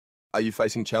Are you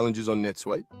facing challenges on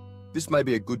NetSuite? This may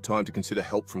be a good time to consider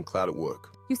help from Cloud at Work.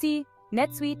 You see,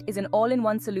 NetSuite is an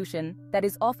all-in-one solution that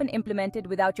is often implemented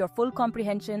without your full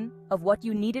comprehension of what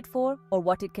you need it for or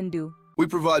what it can do. We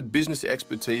provide business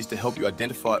expertise to help you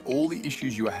identify all the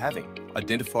issues you are having,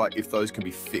 identify if those can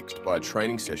be fixed by a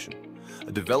training session,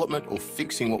 a development or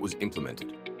fixing what was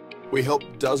implemented. We help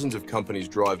dozens of companies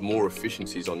drive more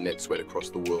efficiencies on NetSuite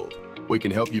across the world. We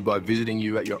can help you by visiting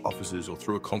you at your offices or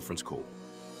through a conference call.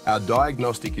 Our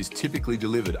diagnostic is typically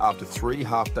delivered after 3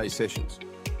 half-day sessions.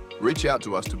 Reach out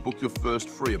to us to book your first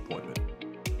free appointment.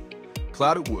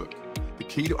 Cloud at Work, the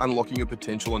key to unlocking your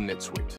potential on NetSuite.